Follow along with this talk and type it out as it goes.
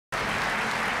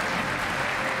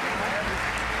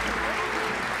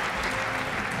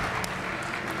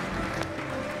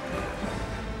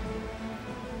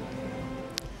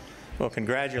Well,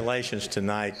 congratulations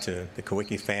tonight to the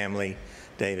Kawicki family,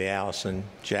 Davey Allison,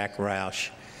 Jack Roush,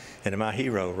 and my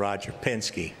hero, Roger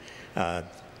Penske.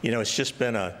 You know, it's just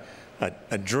been a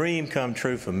dream come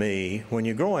true for me. When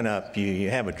you're growing up, you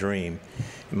have a dream.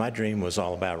 And my dream was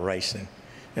all about racing.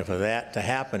 And for that to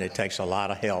happen, it takes a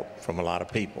lot of help from a lot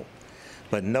of people.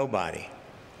 But nobody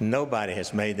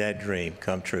has made that dream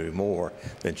come true more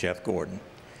than Jeff Gordon.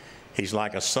 He's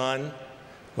like a son,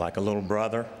 like a little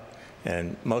brother,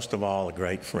 and most of all, a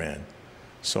great friend.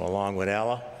 So along with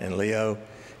Ella and Leo,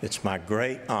 it's my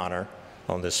great honor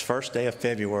on this first day of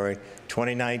February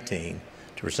 2019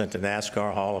 to present the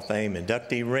NASCAR Hall of Fame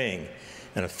inductee ring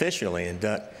and officially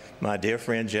induct my dear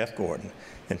friend Jeff Gordon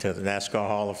into the NASCAR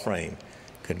Hall of Fame.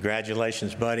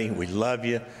 Congratulations, buddy. We love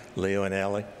you. Leo and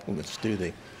Ella, let's do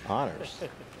the honors.